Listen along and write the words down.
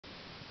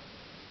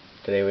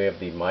Today we have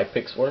the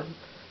MyPics worm.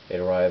 It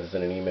arrives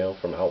in an email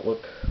from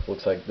Outlook.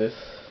 Looks like this.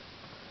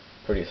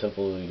 Pretty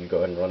simple. You go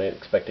ahead and run it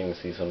expecting to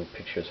see some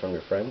pictures from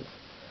your friends,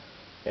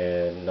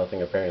 and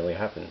nothing apparently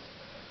happens.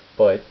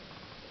 But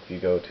if you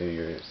go to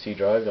your C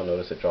drive, you'll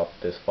notice it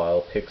dropped this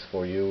file pics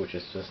for you, which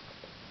is just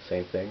the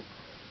same thing.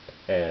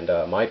 And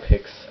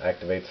MyPics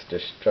activates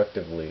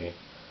destructively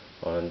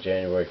on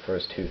January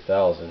 1st,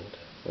 2000.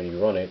 When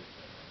you run it, it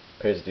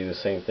appears to do the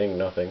same thing,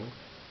 nothing.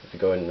 If you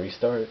go ahead and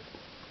restart,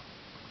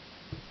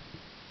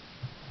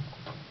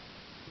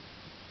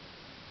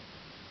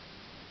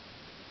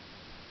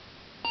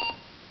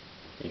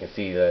 you can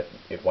see that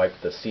it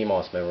wiped the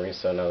CMOS memory,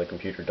 so now the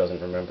computer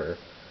doesn't remember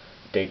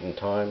date and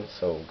time.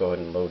 So go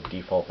ahead and load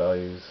default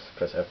values,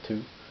 press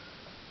F2.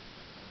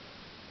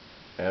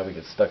 Now we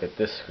get stuck at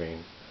this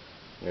screen.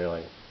 And you're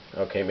like,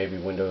 okay, maybe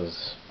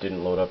Windows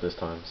didn't load up this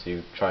time, so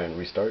you try and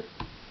restart.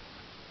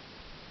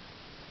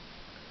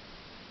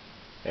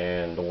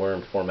 And the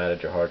worm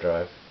formatted your hard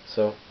drive.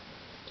 So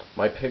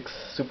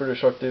MyPics super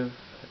destructive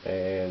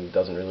and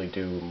doesn't really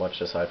do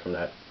much aside from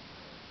that.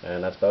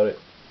 And that's about it.